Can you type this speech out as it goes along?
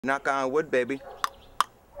Knock on wood, baby.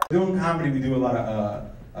 Doing comedy, we do a lot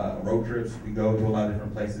of road trips. We go to a lot of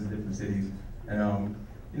different places, different cities. And,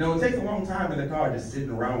 you know, it takes a long time in the car just sitting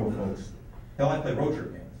around with folks. They like to play road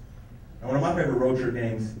trip games. And one of my favorite road trip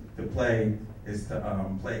games to play is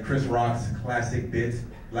to play Chris Rock's classic bit,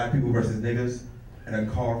 Black People versus Niggas, in a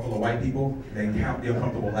car full of white people, and then count the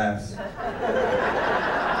uncomfortable laughs.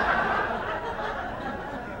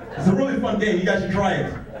 It's a really fun game. You guys should try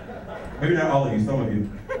it. Maybe not all of you, some of you.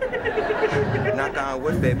 Knock on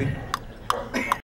wood, baby.